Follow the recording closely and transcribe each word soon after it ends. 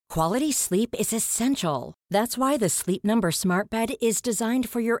Quality sleep is essential. That's why the Sleep Number Smart Bed is designed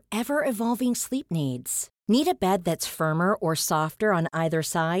for your ever-evolving sleep needs. Need a bed that's firmer or softer on either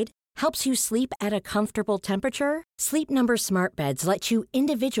side? Helps you sleep at a comfortable temperature? Sleep Number Smart Beds let you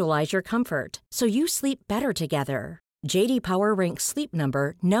individualize your comfort, so you sleep better together. J.D. Power ranks Sleep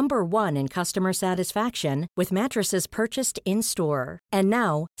Number number 1 in customer satisfaction with mattresses purchased in-store. And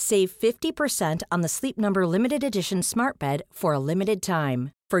now, save 50% on the Sleep Number Limited Edition Smart Bed for a limited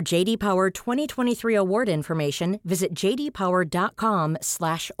time. For J.D. Power 2023 award information, visit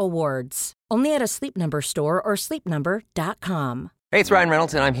jdpower.com/awards. Only at a Sleep Number store or sleepnumber.com. Hey, it's Ryan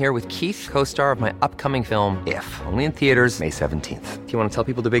Reynolds, and I'm here with Keith, co-star of my upcoming film, If, only in theaters May 17th. Do you want to tell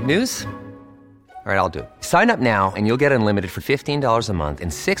people the big news? All right, I'll do it. Sign up now and you'll get unlimited for $15 a month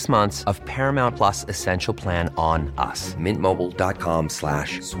and 6 months of Paramount Plus Essential Plan on us.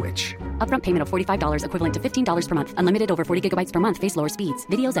 MintMobile.com/switch. Upfront payment of $45 equivalent to $15 per month. Unlimited over 40 gigabytes per month. Face lower speeds.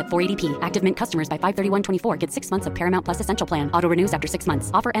 Videos at 480p. Active Mint customers by 531.24 get 6 months of Paramount Plus Essential Plan. Auto renews after 6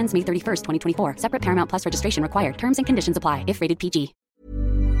 months. Offer ends May 31st, 2024. Separate Paramount Plus registration required. Terms and conditions apply if rated PG.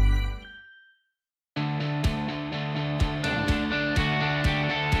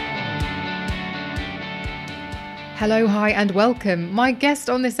 Hello, hi, and welcome. My guest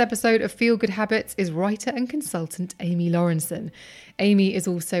on this episode of Feel Good Habits is writer and consultant Amy Lawrenson. Amy is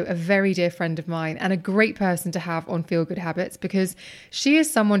also a very dear friend of mine and a great person to have on Feel Good Habits because she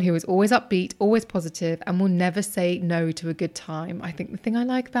is someone who is always upbeat, always positive, and will never say no to a good time. I think the thing I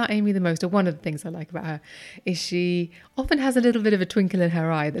like about Amy the most, or one of the things I like about her, is she often has a little bit of a twinkle in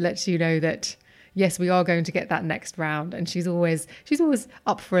her eye that lets you know that yes, we are going to get that next round. And she's always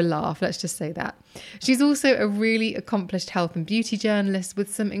up for a laugh. Let's just say that. She's also a really accomplished health and beauty journalist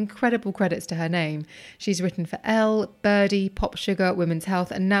with some incredible credits to her name. She's written for Elle, Birdie, Pop Sugar, Women's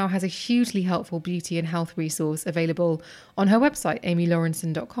Health, and now has a hugely helpful beauty and health resource available on her website,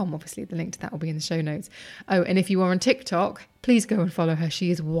 amylawrenson.com. Obviously, the link to that will be in the show notes. Oh, and if you are on TikTok, please go and follow her. She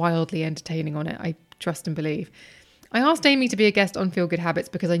is wildly entertaining on it. I trust and believe. I asked Amy to be a guest on Feel Good Habits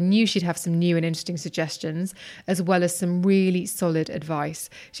because I knew she'd have some new and interesting suggestions, as well as some really solid advice.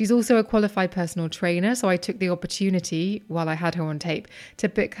 She's also a qualified personal trainer, so I took the opportunity, while I had her on tape, to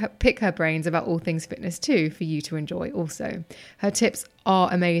pick her brains about all things fitness too, for you to enjoy also. Her tips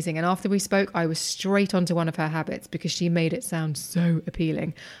are amazing, and after we spoke, I was straight onto one of her habits because she made it sound so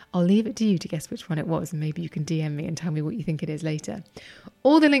appealing. I'll leave it to you to guess which one it was, and maybe you can DM me and tell me what you think it is later.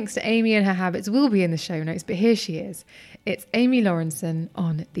 All the links to Amy and her habits will be in the show notes, but here she is. It's Amy Lawrenson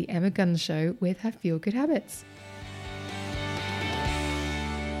on The Emma Gunn Show with her Feel Good Habits.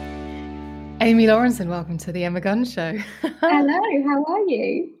 Amy Lawrenson, welcome to The Emma Gunn Show. Hello, how are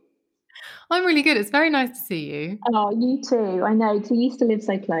you? I'm really good. It's very nice to see you. Oh, you too. I know. We used to live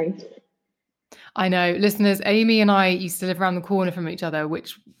so close. I know. Listeners, Amy and I used to live around the corner from each other,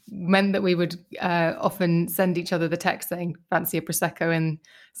 which meant that we would often send each other the text saying, fancy a Prosecco and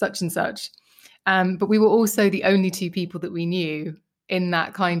such and such. But we were also the only two people that we knew in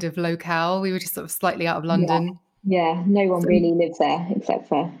that kind of locale. We were just sort of slightly out of London. Yeah, no one really lives there except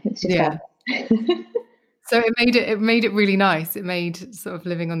for it's just us. So it made it really nice. It made sort of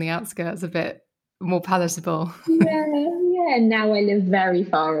living on the outskirts a bit more palatable. Yeah. Now I live very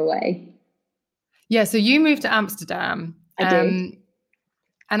far away. Yeah, so you moved to Amsterdam. I did.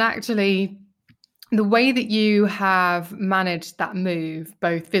 And actually, the way that you have managed that move,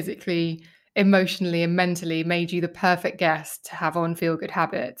 both physically, emotionally, and mentally, made you the perfect guest to have on Feel Good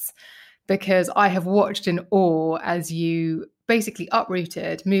Habits. Because I have watched in awe as you basically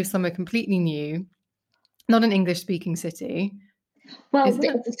uprooted, moved somewhere completely new, not an English-speaking city. Well,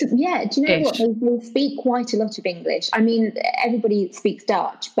 yeah, do you know what? They speak quite a lot of English. I mean, everybody speaks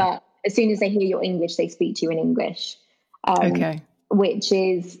Dutch, but as soon as they hear your English, they speak to you in English. Okay. Which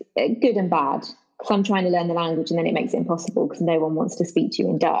is good and bad. Because I'm trying to learn the language and then it makes it impossible because no one wants to speak to you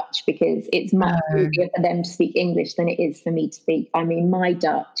in Dutch because it's much easier for them to speak English than it is for me to speak. I mean, my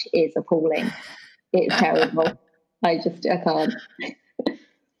Dutch is appalling. It's terrible. I can't.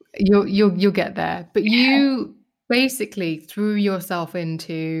 You'll get there. But you basically threw yourself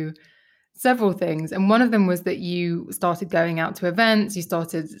into several things. And one of them was that you started going out to events, you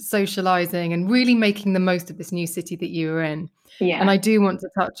started socializing and really making the most of this new city that you were in. Yeah. And I do want to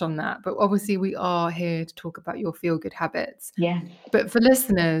touch on that. But obviously we are here to talk about your feel-good habits. Yeah. But for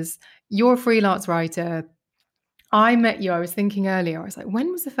listeners, you're a freelance writer. I met you, I was thinking earlier, I was like,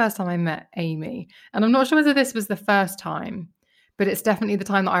 when was the first time I met Amy? And I'm not sure whether this was the first time, but it's definitely the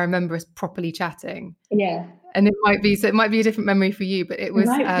time that I remember us properly chatting. Yeah. And it might be a different memory for you, but it was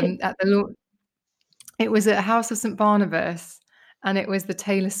it was at House of St Barnabas, and it was the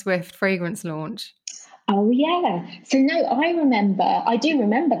Taylor Swift fragrance launch. Oh, yeah. So, no, I do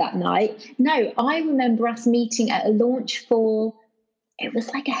remember that night. No, I remember us meeting at a launch for, it was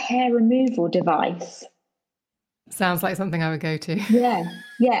like a hair removal device. Sounds like something I would go to. Yeah,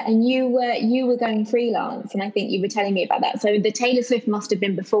 yeah. And you were going freelance, and I think you were telling me about that. So the Taylor Swift must have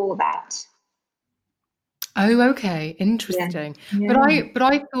been before that. Oh, okay, Yeah, interesting. But yeah.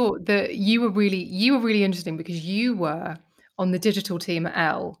 I thought that you were really interesting because you were on the digital team at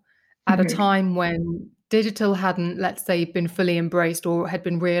Elle at a Mhm. time when digital hadn't, let's say, been fully embraced or had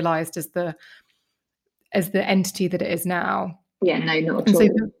been realized as the entity that it is now. Yeah, no, not at And so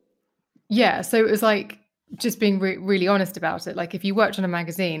all. yeah, so it was like just being really honest about it. Like if you worked on a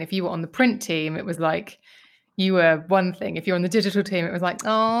magazine, if you were on the print team, it was like you were one thing. If you're on the digital team, it was like,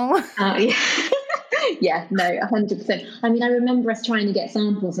 oh. Yeah. Yeah, no, 100%. I mean, I remember us trying to get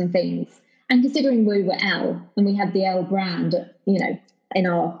samples and things, and considering we were Elle and we had the Elle brand, in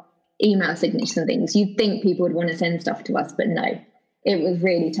our email signatures and things, you'd think people would want to send stuff to us, but no, it was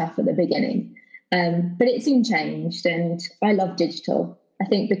really tough at the beginning. But it soon changed, and I love digital. I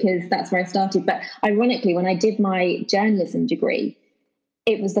think because that's where I started. But ironically, when I did my journalism degree,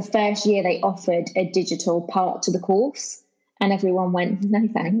 it was the first year they offered a digital part to the course, and everyone went, no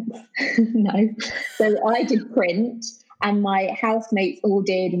thanks. No. So I did print, and my housemates all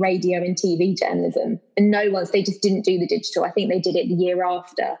did radio and TV journalism, and they just didn't do the digital. I think they did it the year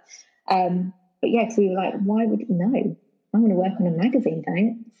after. But yes, we were like, why would, no, I want to work on a magazine,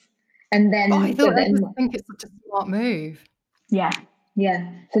 thanks. And But then, I just think it's such a smart move. yeah,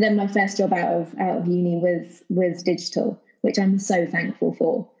 yeah. So then my first job out of uni was digital, which I'm so thankful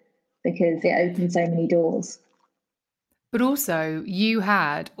for because it opened so many doors. But also, you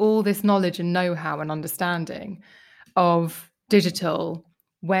had all this knowledge and know-how and understanding of digital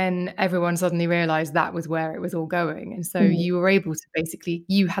when everyone suddenly realized that was where it was all going. And so Mm. you were able to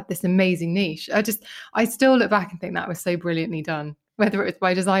you had this amazing niche. I still look back and think that was so brilliantly done, whether it was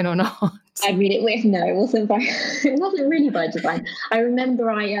by design or not. I mean, it wasn't it wasn't really by design. I remember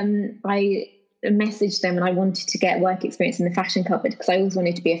I messaged them and I wanted to get work experience in the fashion cupboard because I always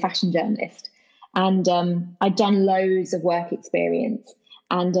wanted to be a fashion journalist, and I'd done loads of work experience,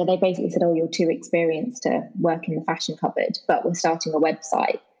 and they basically said, "Oh, you're too experienced to work in the fashion cupboard, but we're starting a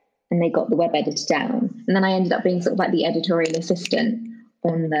website," and they got the web editor down, and then I ended up being sort of like the editorial assistant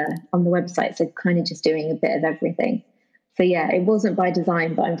on the website, so kind of just doing a bit of everything. So yeah, it wasn't by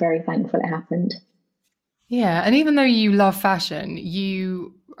design, but I'm very thankful it happened. Yeah, and even though you love fashion,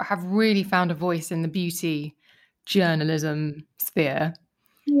 you have really found a voice in the beauty journalism sphere.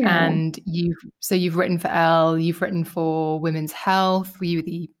 Yeah. And you've written for Elle, you've written for Women's Health. Were you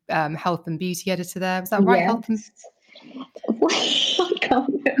the health and beauty editor there? Was that right? Yes. Health and I can't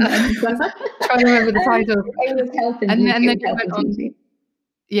remember. trying to remember the title. It was health and And beauty. then, and then It was you health went and on. beauty.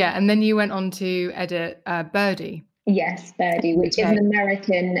 Yeah, and then you went on to edit Birdie. Yes, Birdie, which is Okay. an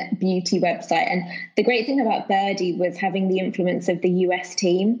American beauty website. And the great thing about Birdie was having the influence of the US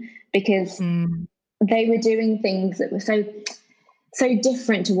team because they were doing things that were so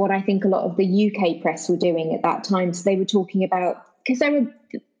different to what I think a lot of the UK press were doing at that time. So they were talking about, because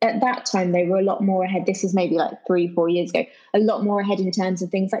at that time, they were a lot more ahead. This was maybe like 3-4 years ago, a lot more ahead in terms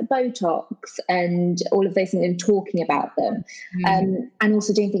of things like Botox and all of those things and talking about them. And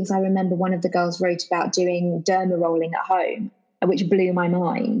also doing things. I remember one of the girls wrote about doing derma rolling at home, which blew my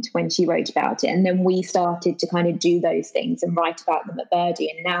mind when she wrote about it. And then we started to kind of do those things and write about them at Birdie.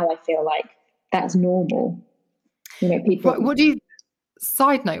 And now I feel like that's normal. People.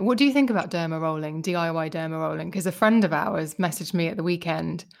 Side note, what do you think about derma rolling, DIY derma rolling? Because a friend of ours messaged me at the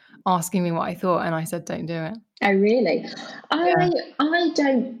weekend asking me what I thought, and I said, don't do it. Oh, really? Yeah. I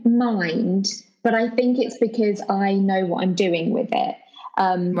don't mind, but I think it's because I know what I'm doing with it.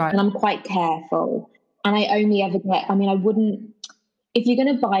 Right. And I'm quite careful. And I only ever I wouldn't, if you're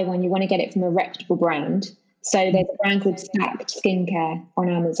going to buy one, you want to get it from a reputable brand. So there's a brand called Stacked Skincare on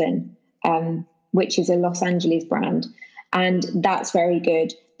Amazon, which is a Los Angeles brand. And that's very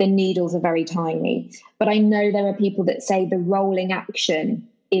good. The needles are very tiny. But I know there are people that say the rolling action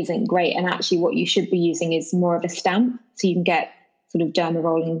isn't great. And actually what you should be using is more of a stamp. So you can get sort of derma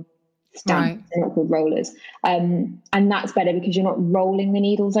rolling stamps. Right. They're not called rollers. And that's better because you're not rolling the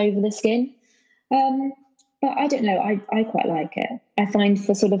needles over the skin. But I don't know. I quite like it. I find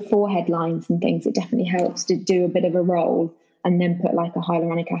for sort of forehead lines and things, it definitely helps to do a bit of a roll and then put like a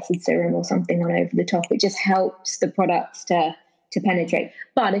hyaluronic acid serum or something on over the top. It just helps the products to penetrate.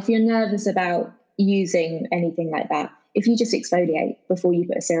 But if you're nervous about using anything like that, if you just exfoliate before you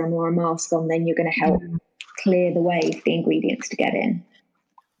put a serum or a mask on, then you're going to help clear the way for the ingredients to get in.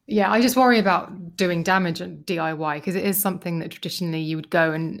 Yeah, I just worry about doing damage on DIY because it is something that traditionally you would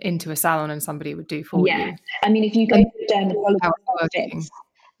go into a salon and somebody would do for Yeah. you. I mean, if you go And to a dermatologist's how it's office, working.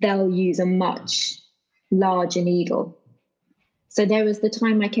 they'll use a much larger needle. So there was the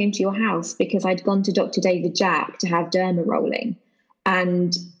time I came to your house because I'd gone to Dr. David Jack to have derma rolling,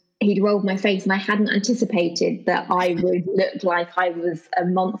 and he'd rolled my face, and I hadn't anticipated that I would look like I was a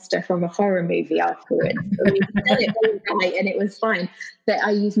monster from a horror movie afterwards. I mean, he'd done it all right and it was fine. But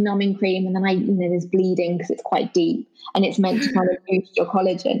I used numbing cream, and then there's bleeding because it's quite deep and it's meant to kind of boost your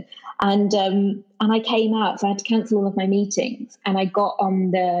collagen. And I came out, so I had to cancel all of my meetings. And I got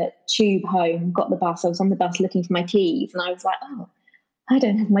on the tube home, got the bus. I was on the bus looking for my keys, and I was like, oh, I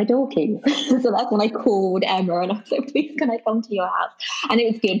don't have my door keys. So that's when I called Emma and I said, please, can I come to your house? And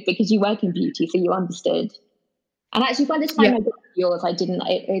it was good because you work in beauty, so you understood. And actually, by the time I got to yours,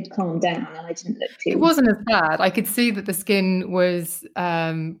 it calmed down and I didn't look too. It wasn't as bad. I could see that the skin was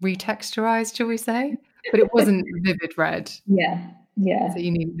retexturized, shall we say? But it wasn't vivid red. Yeah. So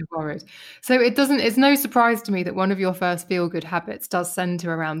you needn't have worried. So it's no surprise to me that one of your first feel-good habits does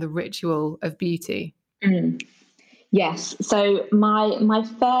center around the ritual of beauty. Mm. Yes. So my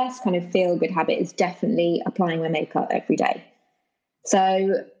first kind of feel-good habit is definitely applying my makeup every day.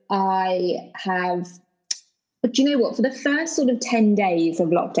 So I have, but you know what? For the first sort of 10 days of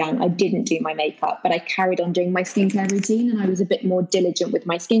lockdown, I didn't do my makeup, but I carried on doing my skincare routine, and I was a bit more diligent with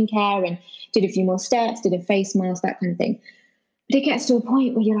my skincare and did a few more steps, did a face mask, that kind of thing. But it gets to a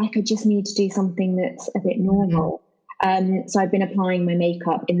point where you're like, I just need to do something that's a bit normal. So I've been applying my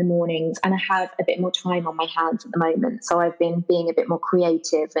makeup in the mornings, and I have a bit more time on my hands at the moment. So I've been being a bit more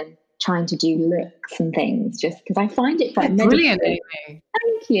creative and trying to do looks and things, just because I find it quite meditative. Brilliant, Amy.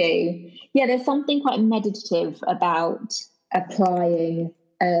 Thank you. Yeah, there's something quite meditative about applying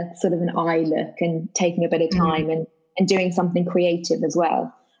a sort of an eye look and taking a bit of time and doing something creative as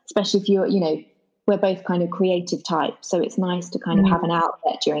well, especially if you're, we're both kind of creative types. So it's nice to kind of have an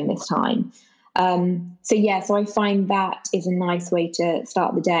outlet during this time. So I find that is a nice way to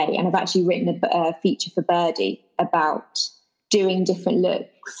start the day. And I've actually written a feature for Birdie about doing different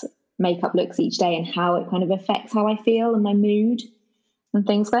makeup looks each day and how it kind of affects how I feel and my mood and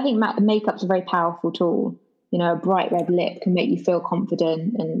things. But I think makeup's a very powerful tool. A bright red lip can make you feel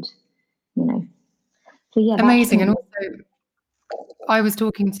confident and, So yeah. Amazing. And also, I was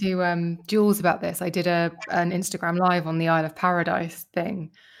talking to Jules about this. I did an Instagram live on the Isle of Paradise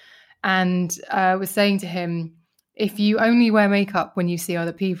thing, and I was saying to him, if you only wear makeup when you see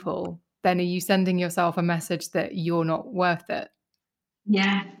other people, then are you sending yourself a message that you're not worth it?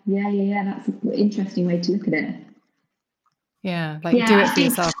 Yeah. That's an interesting way to look at it. Yeah, do it for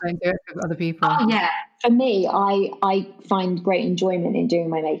yourself, don't do it for other people. Oh, yeah. For me, I find great enjoyment in doing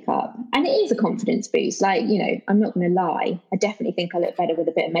my makeup. And it is a confidence boost. I'm not going to lie. I definitely think I look better with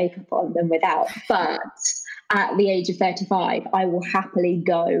a bit of makeup on than without. But at the age of 35, I will happily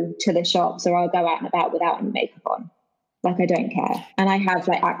go to the shops or I'll go out and about without any makeup on. I don't care. And I have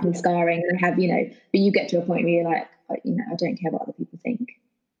acne scarring and I have, but you get to a point where you're like, I don't care what other people think.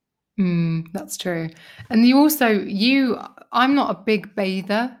 That's true. And you also, I'm not a big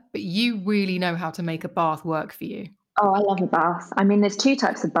bather, but you really know how to make a bath work for you. Oh, I love a bath. I mean, there's two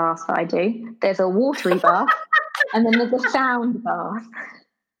types of baths that I do. There's a watery bath and then there's a sound bath.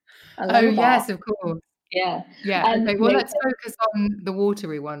 Yes, of course. Yeah. Okay, well, let's focus on the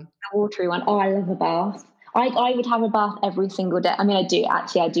watery one. The watery one. Oh, I love a bath. I would have a bath every single day. I mean, I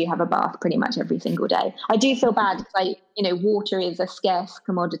do have a bath pretty much every single day. I do feel bad because water is a scarce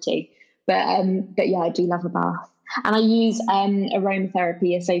commodity, but yeah, I do love a bath. And I use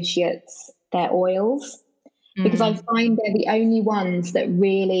Aromatherapy Associates, their oils, because I find they're the only ones that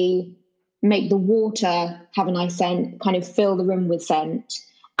really make the water have a nice scent, kind of fill the room with scent,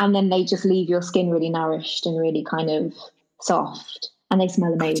 and then they just leave your skin really nourished and really kind of soft, and they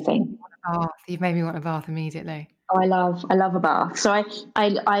smell amazing. You've made me want a bath immediately. Oh, I love a bath. So I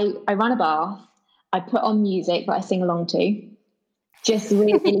run a bath. I put on music that I sing along to, just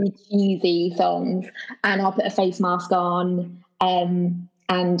really cheesy songs, and I'll put a face mask on and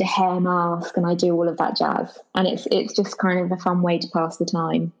a hair mask, and I do all of that jazz. And it's just kind of a fun way to pass the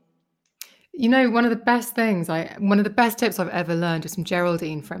time. One of the best tips I've ever learned is from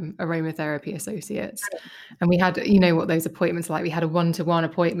Geraldine from Aromatherapy Associates. And we had, what those appointments are like. We had a 1-to-1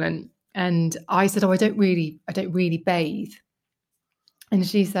 appointment. And I said, I don't really bathe. And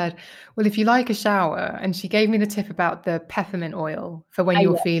she said, well, if you like a shower, and she gave me the tip about the peppermint oil for when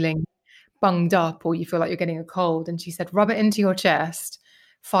you're feeling bunged up or you feel like you're getting a cold. And she said, rub it into your chest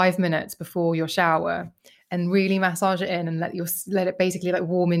 5 minutes before your shower. and really massage it in and let it basically like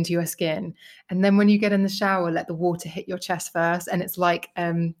warm into your skin. And then when you get in the shower, let the water hit your chest first. And it's like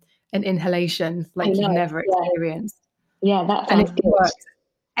an inhalation like you've never experienced. Yeah, that and sounds it good. works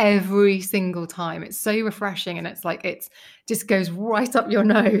every single time. It's so refreshing, and it's like it just goes right up your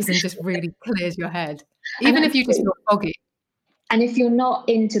nose and just really clears your head, even if you just feel foggy. And if you're not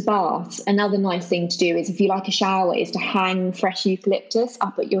into baths, another nice thing to do is, if you like a shower, is to hang fresh eucalyptus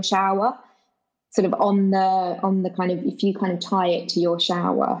up at your shower, sort of on the kind of, if you kind of tie it to your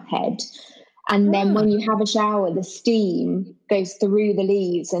shower head. And then when you have a shower, the steam goes through the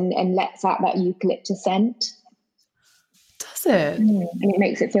leaves and lets out that eucalyptus scent. Does it? And it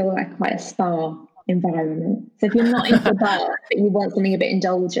makes it feel like quite a spa environment. So if you're not into the bath, but you want something a bit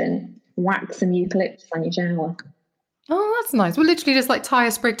indulgent, whack some eucalyptus on your shower. Oh, that's nice. Well, literally just like tie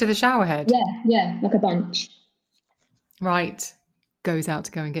a sprig to the shower head. Yeah, like a bunch. Right. Goes out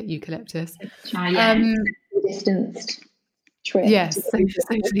to go and get eucalyptus. Distanced trip. Yes,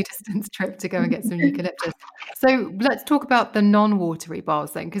 socially distanced trip to go and get some eucalyptus. So let's talk about the non-watery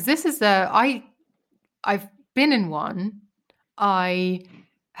baths then, because this is I've been in one. I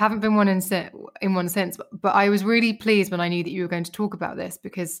haven't been in one since, but I was really pleased when I knew that you were going to talk about this,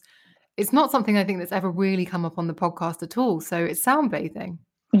 because it's not something I think that's ever really come up on the podcast at all. So it's sound bathing.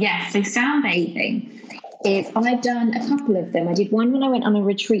 Yes, so sound bathing is, I've done a couple of them. I did one when I went on a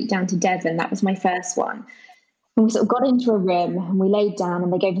retreat down to Devon. That was my first one. And we sort of got into a room and we laid down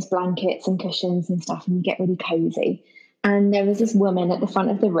and they gave us blankets and cushions and stuff, and you get really cozy. And there was this woman at the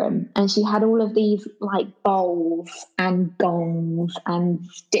front of the room, and she had all of these like bowls and gongs and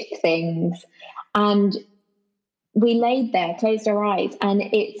stick things. And we laid there, closed our eyes, and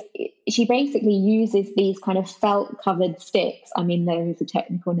she basically uses these kind of felt covered sticks. I mean, there is a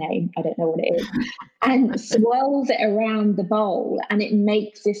technical name, I don't know what it is, and swirls it around the bowl, and it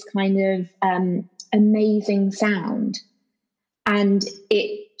makes this kind of amazing sound. And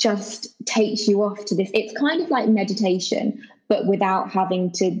it just takes you off to this. It's kind of like meditation, but without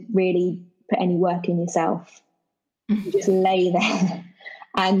having to really put any work in yourself. You just lay there.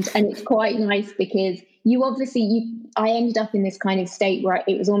 And it's quite nice because I ended up in this kind of state where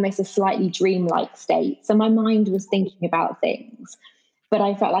it was almost a slightly dreamlike state. So my mind was thinking about things, but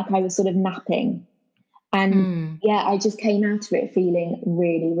I felt like I was sort of napping. And I just came out of it feeling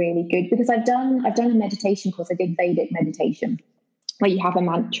really, really good, because I've done a meditation course. I did Vedic meditation where you have a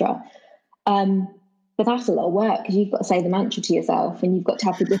mantra. But that's a lot of work, because you've got to say the mantra to yourself and you've got to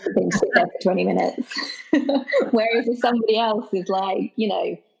have the discipline to sit there for 20 minutes. Whereas if somebody else is like,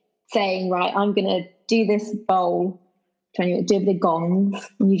 saying, right, I'm going to do this bowl, 20 minutes, do the gongs,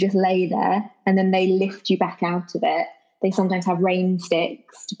 and you just lay there, and then they lift you back out of it. They sometimes have rain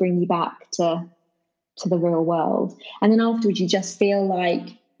sticks to bring you back to the real world. And then afterwards, you just feel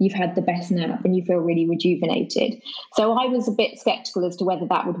like you've had the best nap and you feel really rejuvenated. So I was a bit skeptical as to whether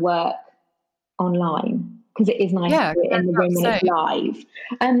that would work online, because it is nice to do it in the room when it's live.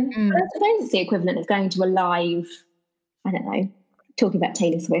 But I suppose it's the equivalent of going to a live, I don't know, talking about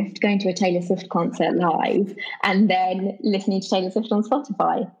Taylor Swift, going to a Taylor Swift concert live and then listening to Taylor Swift on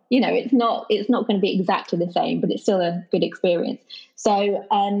Spotify. It's not going to be exactly the same, but it's still a good experience. So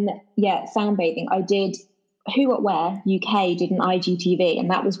sound bathing. I did Who What Where UK did an IGTV,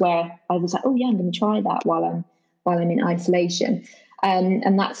 and that was where I was like, oh yeah, I'm going to try that while I'm in isolation.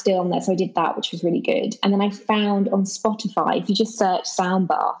 And that's still on there. So I did that, which was really good. And then I found on Spotify, if you just search sound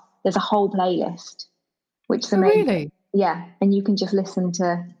bath, there's a whole playlist, which is amazing. Really? Yeah, and you can just listen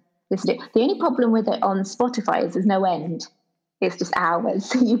to it. The only problem with it on Spotify is there's no end. It's just hours.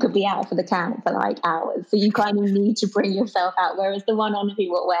 So you could be out for the count for like hours. So you kind of need to bring yourself out. Whereas the one on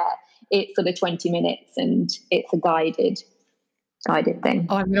Who What Where, it's sort of 20 minutes and it's a guided thing.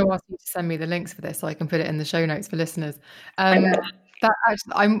 Oh, I'm going to ask you to send me the links for this so I can put it in the show notes for listeners. That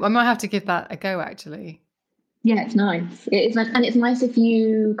actually, I might have to give that a go, actually. Yeah, it's nice. It is nice. And it's nice if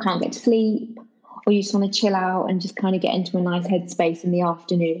you can't get to sleep, or you just want to chill out and just kind of get into a nice headspace in the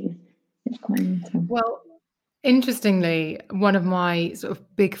afternoon. It's quite nice. Well, interestingly, one of my sort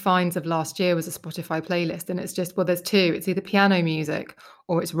of big finds of last year was a Spotify playlist, and it's just, there's two. It's either piano music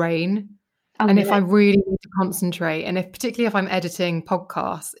or it's rain. And if I really need to concentrate, and particularly if I'm editing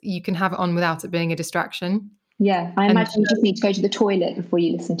podcasts, you can have it on without it being a distraction. Yeah, I imagine you just need to go to the toilet before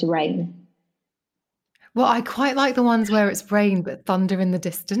you listen to rain. Well, I quite like the ones where it's rain but thunder in the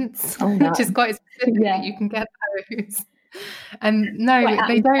distance, which is quite specific. Yeah. You can get those. And no,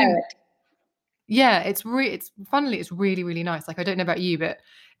 they don't. Yeah, it's really, really nice. Like, I don't know about you, but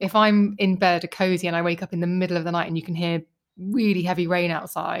if I'm in bed cozy and I wake up in the middle of the night and you can hear really heavy rain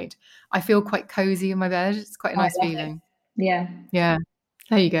outside, I feel quite cozy in my bed. It's quite a nice feeling. Yeah. Yeah.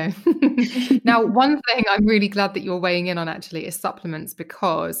 There you go. Now, one thing I'm really glad that you're weighing in on actually is supplements,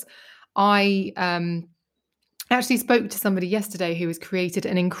 because I actually spoke to somebody yesterday who has created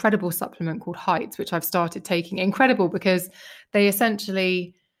an incredible supplement called Heights, which I've started taking. Incredible because they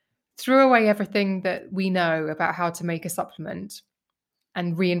essentially threw away everything that we know about how to make a supplement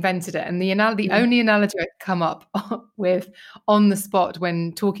and reinvented it. And the only analogy I could come up with on the spot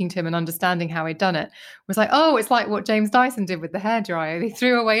when talking to him and understanding how he'd done it was like, oh, it's like what James Dyson did with the hairdryer. They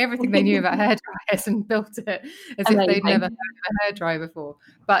threw away everything they knew about hairdryers and built it as if they'd never heard of a hairdryer before.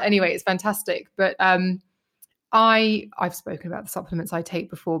 But anyway, it's fantastic. But I've spoken about the supplements I take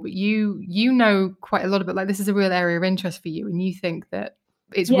before, but you know quite a lot about, like, this is a real area of interest for you, and you think that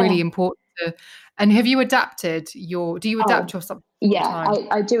it's really important to. And have you adapted do you adapt your supplements? Yeah,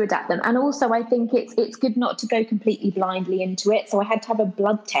 I do adapt them. And also I think it's good not to go completely blindly into it. So I had to have a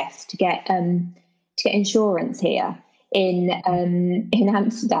blood test to get insurance here in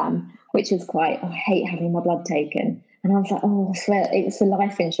Amsterdam, which is I hate having my blood taken. And I was like, oh, I swear it was for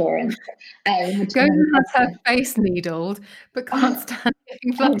life insurance. Go and have her face needled, but can't stand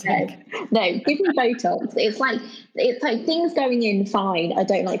getting blood taken. No, give me Botox. It's like things going in fine. I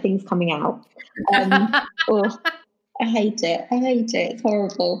don't like things coming out. I hate it. It's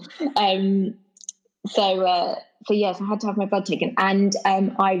horrible. So I had to have my blood taken, and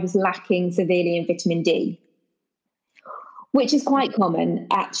I was lacking severely in vitamin D, which is quite common,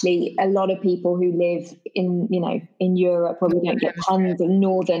 actually. A lot of people who live in Europe, where we don't get tons of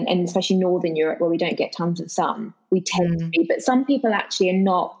northern, and especially northern Europe, where we don't get tons of sun, we tend to be. But some people actually are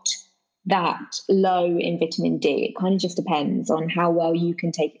not that low in vitamin D. It kind of just depends on how well you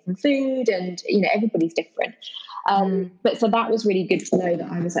can take it from food, and everybody's different. But so that was really good to know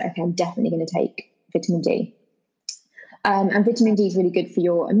that I was like, okay, I'm definitely going to take vitamin D. And vitamin D is really good for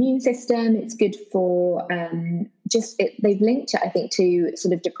your immune system. It's good for they've linked it, I think, to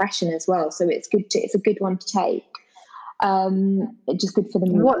sort of depression as well. So it's a good one to take. Just good for the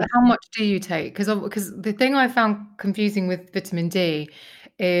mood. How much do you take? Because the thing I found confusing with vitamin D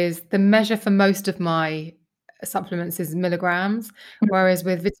is the measure for most of my supplements is milligrams, whereas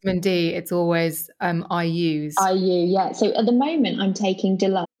with vitamin D it's always IUs. Yeah. So at the moment I'm taking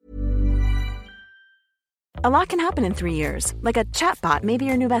Deluxe. A lot can happen in 3 years, like a chatbot may be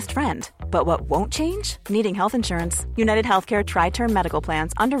your new best friend. But what won't change? Needing health insurance. United Healthcare Tri-Term Medical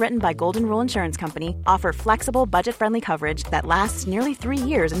Plans, underwritten by Golden Rule Insurance Company, offer flexible, budget-friendly coverage that lasts nearly 3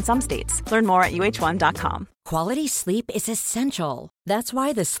 years in some states. Learn more at uh1.com. Quality sleep is essential. That's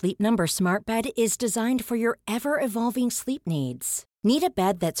why the Sleep Number Smart Bed is designed for your ever-evolving sleep needs. Need a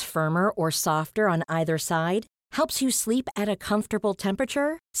bed that's firmer or softer on either side? Helps you sleep at a comfortable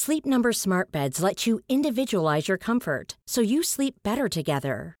temperature? Sleep Number Smart Beds let you individualize your comfort, so you sleep better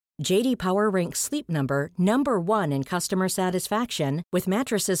together. J.D. Power ranks Sleep Number #1 in customer satisfaction with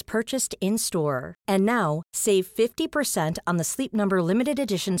mattresses purchased in-store. And now, save 50% on the Sleep Number Limited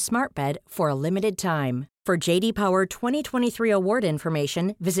Edition Smart Bed for a limited time. For J.D. Power 2023 award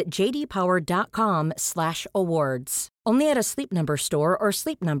information, visit jdpower.com/awards. Only at a Sleep Number store or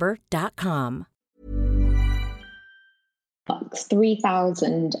sleepnumber.com.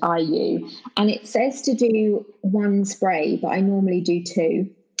 3,000 IU, and it says to do 1 spray, but I normally do 2.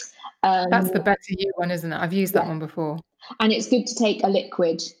 That's the better you one, isn't it? I've used that one before. And it's good to take a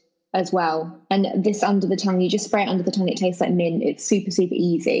liquid as well. And this under the tongue, you just spray it under the tongue. It tastes like mint. It's super, super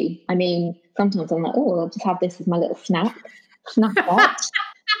easy. I mean, sometimes I'm like, oh, I'll just have this as my little snack that.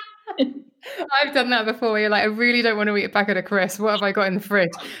 I've done that before. You're like, I really don't want to eat a packet of crisps. What have I got in the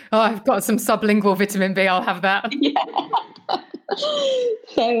fridge? Oh, I've got some sublingual vitamin B. I'll have that. Yeah.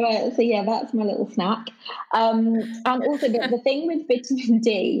 So yeah, that's my little snack. And also the thing with vitamin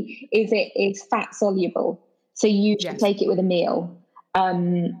D is it is fat soluble. So you should take it with a meal,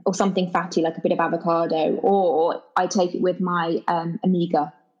 or something fatty like a bit of avocado, or I take it with my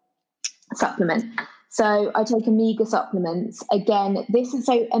omega supplement. So I take omega supplements. Again,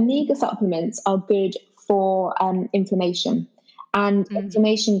 omega supplements are good for inflammation, and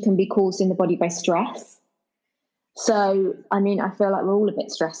inflammation can be caused in the body by stress. So, I mean, I feel like we're all a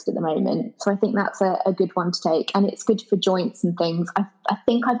bit stressed at the moment. So I think that's a good one to take. And it's good for joints and things. I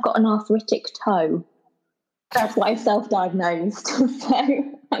think I've got an arthritic toe. That's what I self-diagnosed. So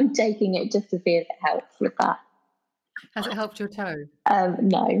I'm taking it just to see if it helps with that. Has it helped your toe?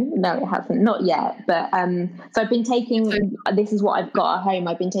 No, it hasn't. Not yet. But so I've been taking, this is what I've got at home.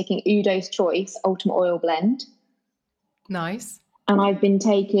 I've been taking Udo's Choice Ultimate Oil Blend. Nice. And I've been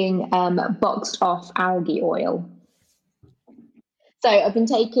taking boxed off algae oil. So I've been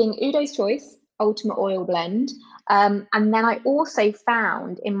taking Udo's Choice Ultimate Oil Blend. And then I also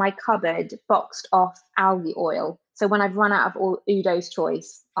found in my cupboard boxed off algae oil. So when I've run out of all Udo's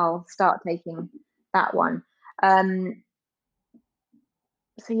Choice, I'll start taking that one. So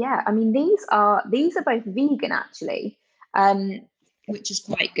yeah, I mean, these are both vegan actually, which is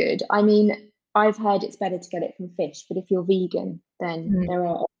quite good. I mean, I've heard it's better to get it from fish, but if you're vegan, then there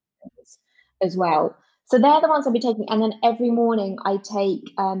are options as well. So they're the ones I'll be taking. And then every morning I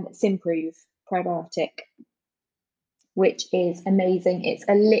take Simprove probiotic, which is amazing. It's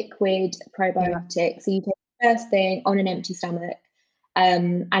a liquid probiotic. So you take it first thing on an empty stomach.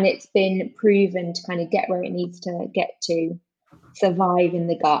 And it's been proven to kind of get where it needs to get to survive in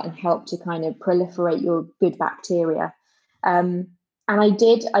the gut and help to kind of proliferate your good bacteria. And I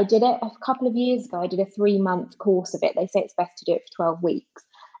did it a couple of years ago. I did a 3-month course of it. They say it's best to do it for 12 weeks.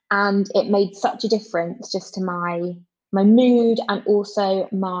 And it made such a difference just to my mood and also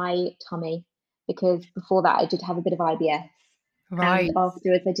my tummy, because before that I did have a bit of IBS. Right. And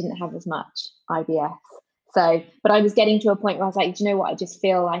afterwards I didn't have as much IBS. So, but I was getting to a point where I was like, do you know what? I just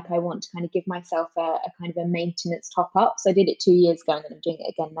feel like I want to kind of give myself a kind of a maintenance top up. So I did it 2 years ago and then I'm doing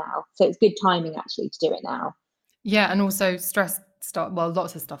it again now. So it's good timing actually to do it now. Yeah. And also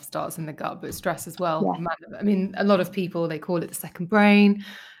lots of stuff starts in the gut, but stress as well. Yeah. I mean, a lot of people, they call it the second brain.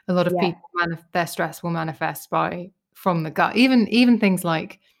 A lot of people, their stress will manifest from the gut. Even things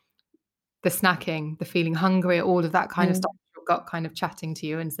like the snacking, the feeling hungry, all of that kind of stuff, your gut kind of chatting to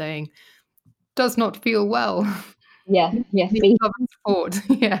you and saying, does not feel well. Yeah. Need love and support.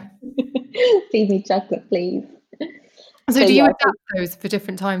 Yeah. Feed me chocolate, please. So do you adapt those for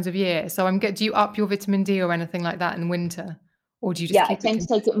different times of year? So do you up your vitamin D or anything like that in winter? Or do you just keep I tend to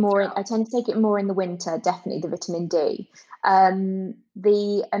take it more in the winter, definitely the vitamin D.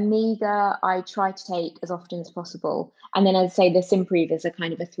 The Omega I try to take as often as possible. And then as I say, the Simprove is a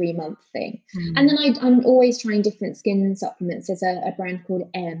kind of a 3-month thing. And then I'm always trying different skin supplements. There's a brand called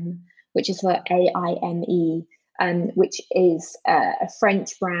M, which is for AIME, which is a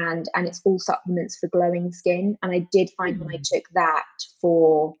French brand, and it's all supplements for glowing skin. And I did find when I took that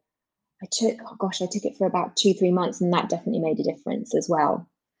I took it for about 2-3 months, and that definitely made a difference as well.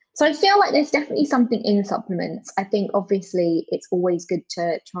 So I feel like there's definitely something in supplements. I think obviously it's always good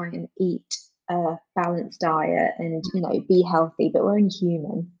to try and eat a balanced diet and, be healthy, but we're only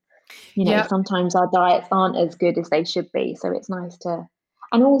human. Sometimes our diets aren't as good as they should be. So it's nice to,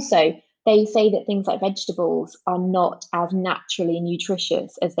 and also they say that things like vegetables are not as naturally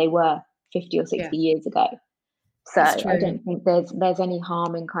nutritious as they were 50 or 60 years ago. So I don't think there's any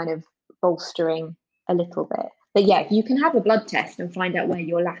harm in kind of bolstering a little bit. But yeah, if you can have a blood test and find out where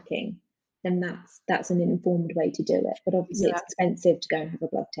you're lacking, then that's an informed way to do it. But obviously it's expensive to go and have a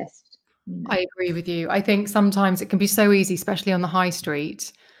blood test. I agree with you. I think sometimes it can be so easy, especially on the high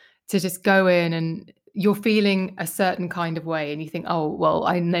street, to just go in and you're feeling a certain kind of way and you think, oh, well,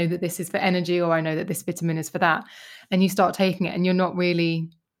 I know that this is for energy, or I know that this vitamin is for that. And you start taking it and you're not really,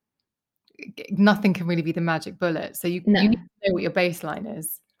 nothing can really be the magic bullet. So you need to know what your baseline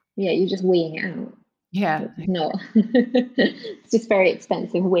is. Yeah, you're just weeing it out. Yeah. It's not. It's just very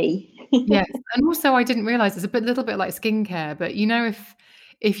expensive wee. Yes. And also I didn't realize it's little bit like skincare, but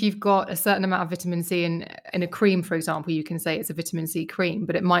if you've got a certain amount of vitamin C in a cream, for example, you can say it's a vitamin C cream,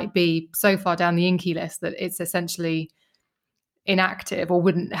 but it might be so far down the INCI list that it's essentially inactive or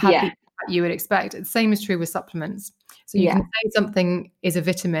wouldn't have the impact you would expect. The same is true with supplements. So you can say something is a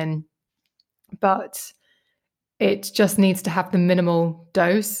vitamin, but it just needs to have the minimal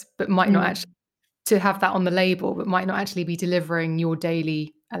dose, but might not actually, to have that on the label, but might not actually be delivering your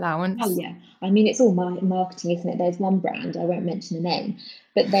daily allowance. Oh yeah, I mean it's all marketing, isn't it? There's one brand, I won't mention the name,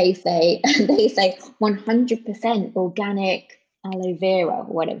 but they say 100% organic aloe vera or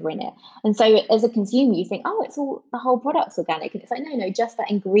whatever in it, and so as a consumer you think, oh, it's all, the whole product's organic, and it's like no, just that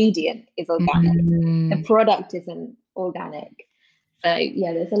ingredient is organic. The product isn't organic. So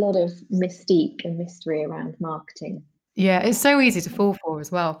yeah, there's a lot of mystique and mystery around marketing. Yeah, it's so easy to fall for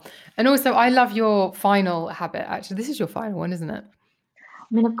as well. And also, I love your final habit. Actually, this is your final one, isn't it? I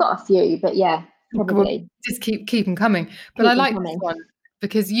mean, I've got a few, but yeah, probably. Just keep them coming. But I like this one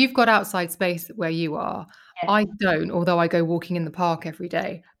because you've got outside space where you are. Yes. I don't, although I go walking in the park every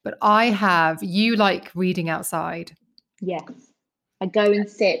day. But you like reading outside. Yes. I go and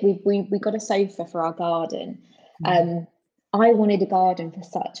sit. We got a sofa for our garden. I wanted a garden for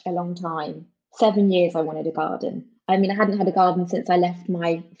such a long time. 7 years I wanted a garden. I mean, I hadn't had a garden since I left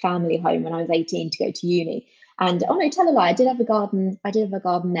my family home when I was 18 to go to uni. And oh no, tell a lie, I did have a garden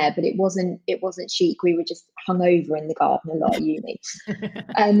there, but it wasn't chic. We were just hung over in the garden a lot at uni.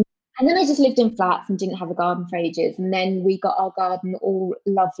 And then I just lived in flats and didn't have a garden for ages. And then we got our garden all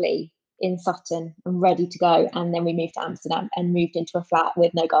lovely in Sutton and ready to go. And then we moved to Amsterdam and moved into a flat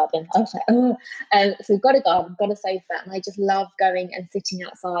with no garden. I was like, oh, so we've got a garden, got a sofa, and I just love going and sitting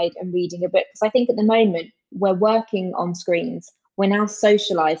outside and reading a book. Because I think at the moment we're working on screens, we're now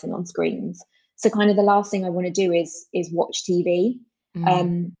socializing on screens. So kind of the last thing I want to do is watch TV.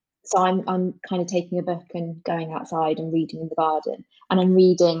 So I'm kind of taking a book and going outside and reading in the garden. And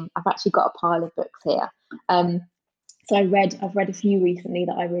I've actually got a pile of books here. So I've read a few recently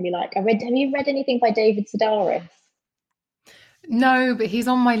that I really like. Have you read anything by David Sedaris? No, but he's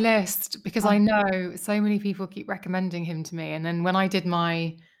on my list because I know so many people keep recommending him to me. And then when I did when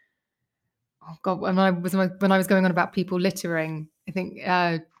I was going on about people littering, I think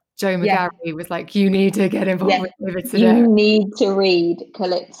Joe McGarry was like, you need to get involved with David Sedaris. You need to read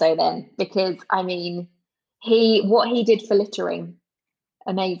Calypso then, because I mean, what he did for littering,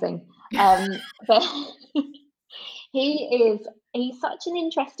 amazing. But he's such an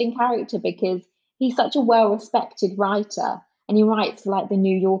interesting character because he's such a well-respected writer, and he writes for like the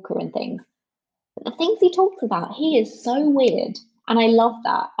New Yorker and things. But the things he talks about, he is so weird. And I love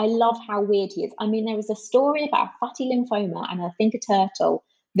that. I love how weird he is. I mean, there was a story about fatty lymphoma and I think a turtle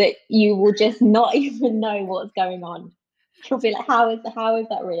that you will just not even know what's going on. You'll be like, how is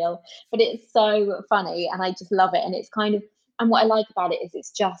that real? But it's so funny and I just love it. And it's kind of, and what I like about it is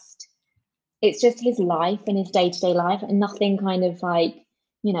it's just his life and his day-to-day life, and nothing kind of like,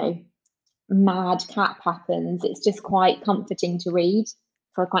 mad crap happens. It's just quite comforting to read.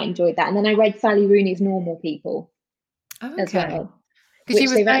 So I quite enjoyed that. And then I read Sally Rooney's Normal People as well. Which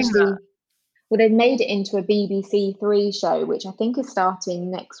they've actually, well, they've made it into a BBC Three show, which I think is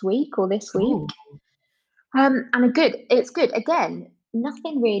starting next week or this week. And it's good. Again,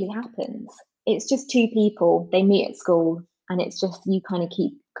 nothing really happens. It's just two people, they meet at school, and it's just you kind of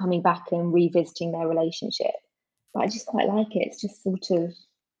keep coming back and revisiting their relationship. But I just quite like it. It's just sort of,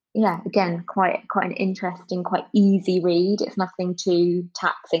 again, quite an interesting, quite easy read. It's nothing too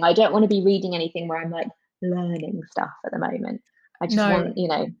taxing. I don't want to be reading anything where I'm like learning stuff at the moment. I just want,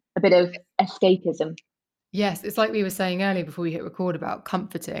 a bit of escapism. Yes, it's like we were saying earlier before we hit record about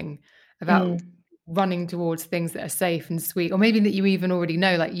comforting, about running towards things that are safe and sweet, or maybe that you even already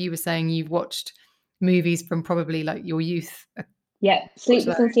know. Like you were saying, you've watched movies from probably like your youth. Yeah,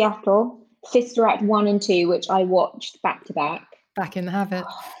 Sleepless in Seattle, Sister Act 1 and 2, which I watched back to back. Back in the Habit.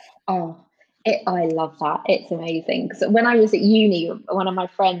 I love that. It's amazing. Because when I was at uni, one of my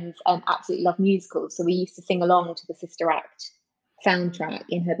friends absolutely loved musicals, so we used to sing along to the Sister Act soundtrack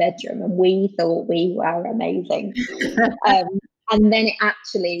in her bedroom, and we thought we were amazing. And then it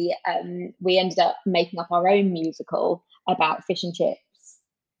actually, we ended up making up our own musical about fish and chips.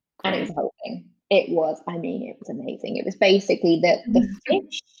 Great. And it was a whole thing. It was amazing. It was basically that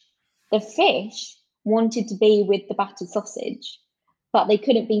the fish wanted to be with the battered sausage, but they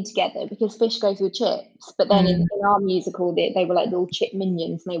couldn't be together because fish goes with chips. But then in our musical, they were like little chip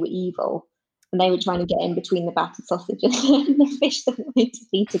minions, and they were evil. And they were trying to get in between the battered sausages and the fish that wanted to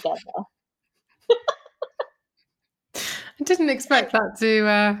be together. I didn't expect that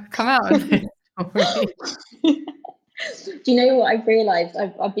to come out. Do you know what I've realised?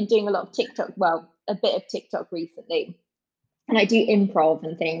 I've been doing a lot of TikTok, a bit of TikTok recently. And I do improv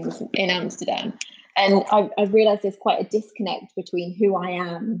and things in Amsterdam. And I've realised there's quite a disconnect between who I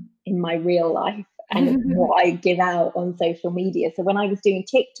am in my real life and what I give out on social media. So when I was doing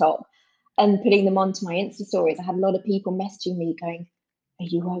TikTok and putting them onto my Insta stories, I had a lot of people messaging me going, are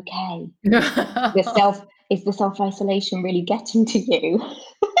you okay? Is the self-isolation really getting to you?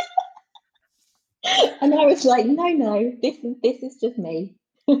 And I was like, no, this is just me.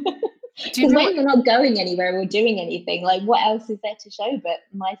 Because when you're not going anywhere or doing anything, like what else is there to show but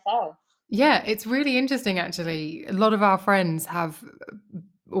myself? Yeah, it's really interesting actually. A lot of our friends have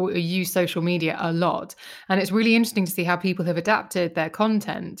or use social media a lot, and it's really interesting to see how people have adapted their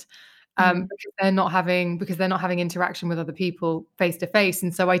content because they're not having interaction with other people face to face.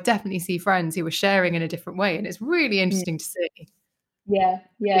 And so I definitely see friends who are sharing in a different way, and it's really interesting to see. Yeah.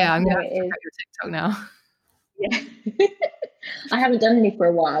 I'm gonna have to check your TikTok now. Yeah. I haven't done any for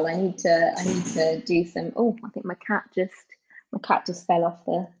a while. I need to do some. Oh, I think my cat just fell off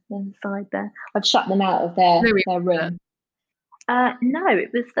the side there. I've shut them out of their room. No,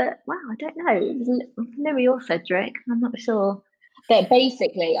 it was I don't know. It was Louis or Cedric. I'm not sure. But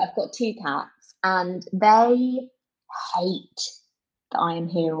basically, I've got two cats, and they hate that I am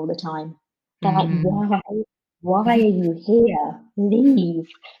here all the time. They're like, why are you here? Leave.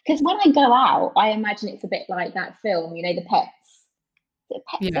 Because when I go out, I imagine it's a bit like that film, the Pets. Is it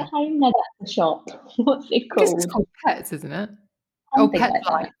Pets at Home? No, that's the shop. What's it called? It's called Pets, isn't it? Something Pet like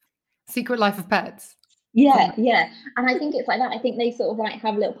Life. Secret Life of Pets. Yeah, yeah. And I think it's like that. I think they sort of like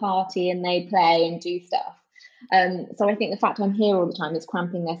have a little party and they play and do stuff. So I think the fact I'm here all the time is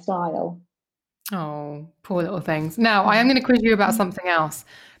cramping their style. Oh, poor little things. Now, I am going to quiz you about something else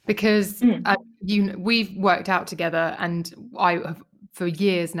because Mm. we've worked out together, and I have for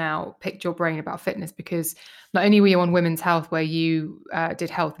years now picked your brain about fitness because not only were you on Women's Health where you did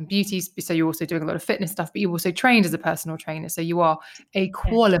health and beauty, so you're also doing a lot of fitness stuff, but you also trained as a personal trainer. So you are a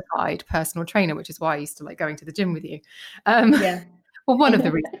qualified personal trainer, which is why I used to like going to the gym with you. Yeah. Well, one of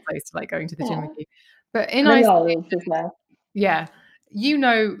the reasons I used to like going to the gym Yeah. with you. But in And the isolation, roles as well. yeah. You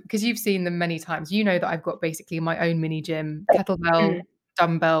know, because you've seen them many times, you know that I've got basically my own mini gym, kettlebell, Mm.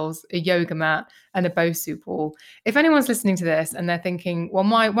 dumbbells, a yoga mat, and a Bosu ball. If anyone's listening to this and they're thinking, well,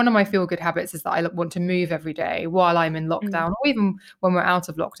 one of my feel good habits is that I want to move every day while I'm in Mm. lockdown or even when we're out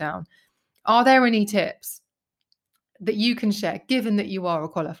of lockdown, are there any tips that you can share, given that you are a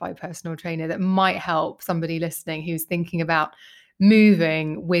qualified personal trainer, that might help somebody listening who's thinking about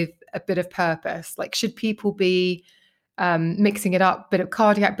moving with a bit of purpose? Like, should people be mixing it up, bit of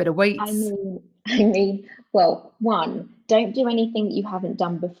cardiac, bit of I weights? mean, I mean, well, one, don't do anything that you haven't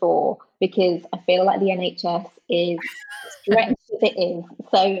done before because I feel like the NHS is stretched as it is.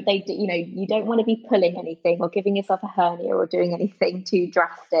 So they do, you don't want to be pulling anything or giving yourself a hernia or doing anything too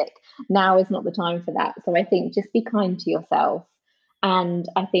drastic. Now is not the time for that. So I think just be kind to yourself. And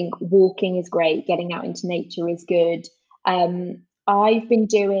I think walking is great, getting out into nature is good. I've been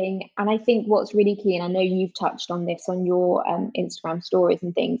doing, and I think what's really key, and I know you've touched on this on your Instagram stories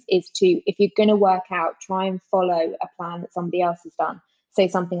and things, is to, if you're going to work out, try and follow a plan that somebody else has done. So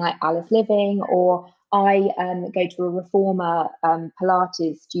something like Alice Living, or I go to a reformer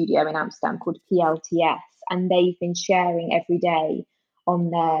Pilates studio in Amsterdam called PLTS, and they've been sharing every day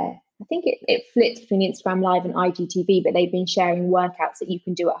on their, I think it flips between Instagram Live and IGTV, but they've been sharing workouts that you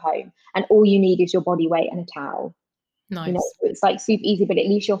can do at home. And all you need is your body weight and a towel. Nice. It's like super easy, but at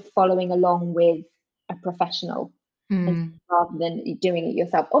least you're following along with a professional and Mm. rather than doing it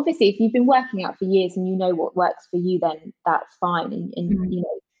yourself. Obviously, if you've been working out for years and you know what works for you, then that's fine. And Mm.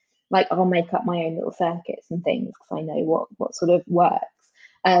 like I'll make up my own little circuits and things because I know what sort of works.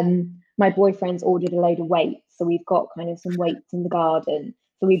 My boyfriend's ordered a load of weights, so we've got kind of some weights in the garden.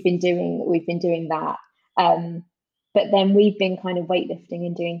 So we've been doing that. But then we've been kind of weightlifting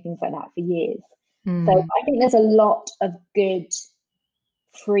and doing things like that for years. So Mm. I think there's a lot of good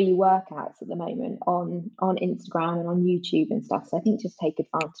free workouts at the moment on Instagram and on YouTube and stuff. So I think just take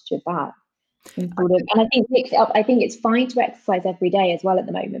advantage of that and and I think mix it up. I think it's fine to exercise every day as well at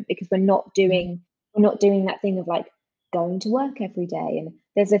the moment because we're not doing that thing of like going to work every day. And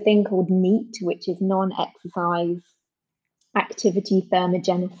there's a thing called NEAT, which is non-exercise activity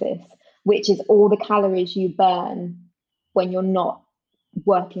thermogenesis, which is all the calories you burn when you're not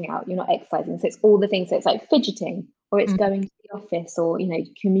working out, you're not exercising. So it's all the things. So it's like fidgeting, or it's Mm. going to the office, or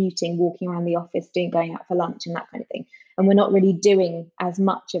commuting, walking around the office, going out for lunch and that kind of thing. And we're not really doing as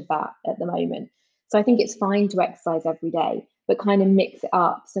much of that at the moment. So I think it's fine to exercise every day, but kind of mix it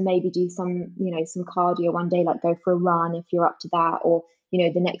up. So maybe do some cardio one day, like go for a run if you're up to that, or the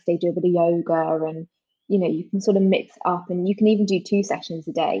next day do a bit of yoga, and you can sort of mix it up, and you can even do 2 sessions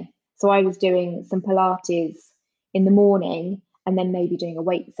a day. So I was doing some Pilates in the morning and then maybe doing a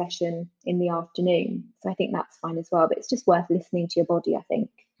weight session in the afternoon. So I think that's fine as well. But it's just worth listening to your body, I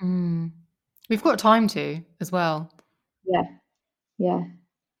think. Mm. We've got time to as well. Yeah, yeah,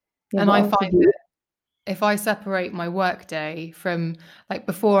 yeah. And What I else find have you? that if I separate my work day from like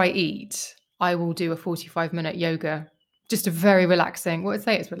before I eat, I will do a 45-minute yoga. Just a very relaxing, well, I'd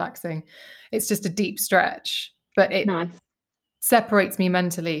say it's relaxing. It's just a deep stretch, but it Nice. separates me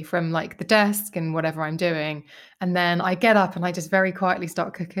mentally from like the desk and whatever I'm doing. And then I get up and I just very quietly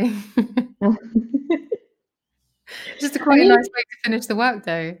start cooking. Just a I quite a mean, nice way to finish the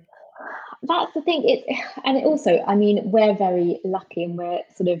workday. that's the thing. And it also, I mean, we're very lucky, and we're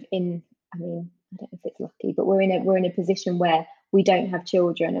sort of in. I mean, I don't know if it's lucky, but we're in a position where we don't have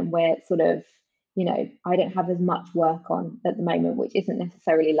children, and we're sort of, I don't have as much work on at the moment, which isn't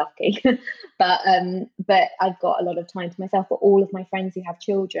necessarily lucky, but I've got a lot of time to myself. But all of my friends who have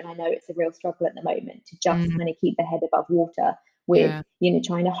children, I know it's a real struggle at the moment to just Mm, kind of keep their head above water with yeah.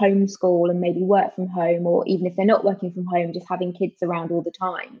 trying to homeschool and maybe work from home, or even if they're not working from home, just having kids around all the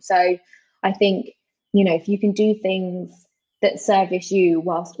time. So I think, if you can do things that service you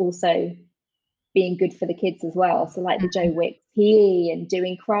whilst also being good for the kids as well. So like the Joe Mm, Wick PE and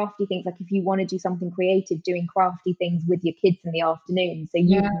doing crafty things, like if you want to do something creative, doing crafty things with your kids in the afternoon. So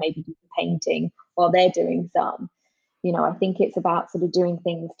you yeah. can maybe do some painting while they're doing some. I think it's about sort of doing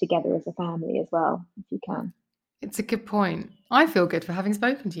things together as a family as well, if you can. It's a good point. I feel good for having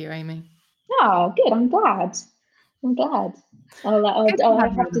spoken to you, Amy. Oh, good. I'm glad. I'll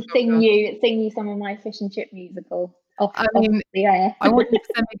have to sing you some of my fish and chip musical off the air. I want you to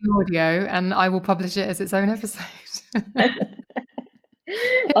send me the audio and I will publish it as its own episode.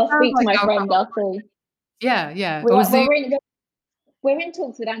 I'll speak to my friend. I'll see. Yeah. We're in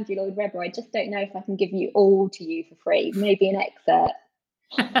talks with Andrew Lloyd Webber. I just don't know if I can give you all to you for free. Maybe an excerpt.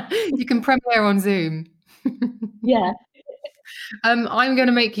 You can premiere on Zoom. Yeah. I'm going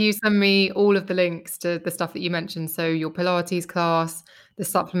to make you send me all of the links to the stuff that you mentioned. So your Pilates class, the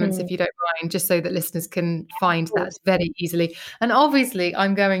supplements, if you don't mind, just so that listeners can find that very easily. And obviously,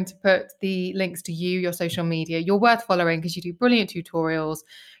 I'm going to put the links to you, your social media. You're worth following because you do brilliant tutorials.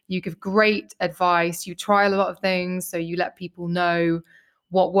 You give great advice. You trial a lot of things. So you let people know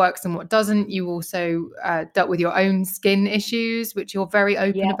what works and what doesn't. You also dealt with your own skin issues, which you're very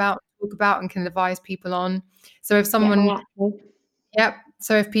open about, talk about, and can advise people on. So if someone...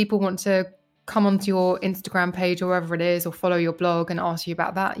 So if people want to come onto your Instagram page or wherever it is, or follow your blog and ask you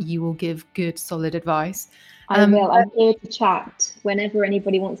about that, you will give good, solid advice. I will. I'm here to chat. Whenever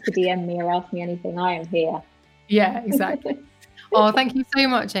anybody wants to DM me or ask me anything, I am here. Yeah, exactly. Oh, thank you so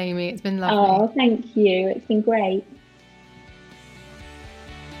much, Amy. It's been lovely. Oh, thank you. It's been great.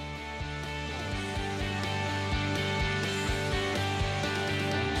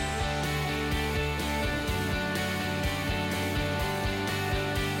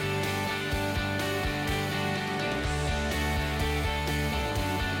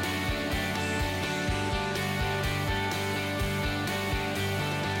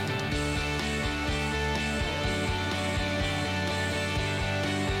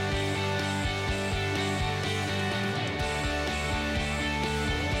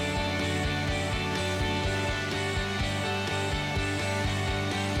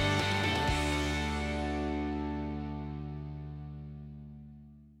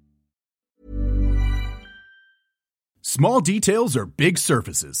 Small details are big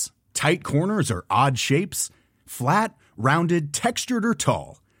surfaces. Tight corners are odd shapes. Flat, rounded, textured, or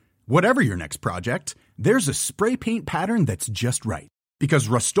tall. Whatever your next project, there's a spray paint pattern that's just right. Because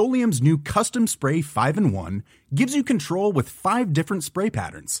Rust-Oleum's new Custom Spray 5-in-1 gives you control with 5 different spray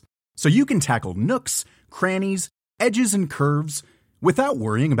patterns. So you can tackle nooks, crannies, edges, and curves without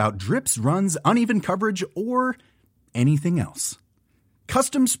worrying about drips, runs, uneven coverage, or anything else.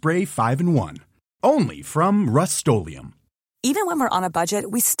 Custom Spray 5-in-1. Only from Rust-Oleum. Even when we're on a budget,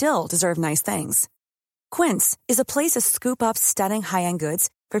 we still deserve nice things. Quince is a place to scoop up stunning high-end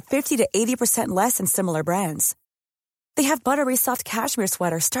goods for 50 to 80% less than similar brands. They have buttery soft cashmere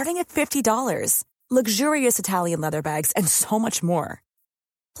sweaters starting at $50, luxurious Italian leather bags, and so much more.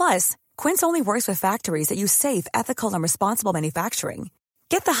 Plus, Quince only works with factories that use safe, ethical, and responsible manufacturing.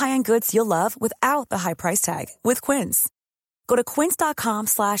 Get the high-end goods you'll love without the high price tag with Quince. Go to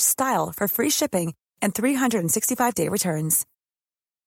quince.com/style for free shipping and 365-day returns.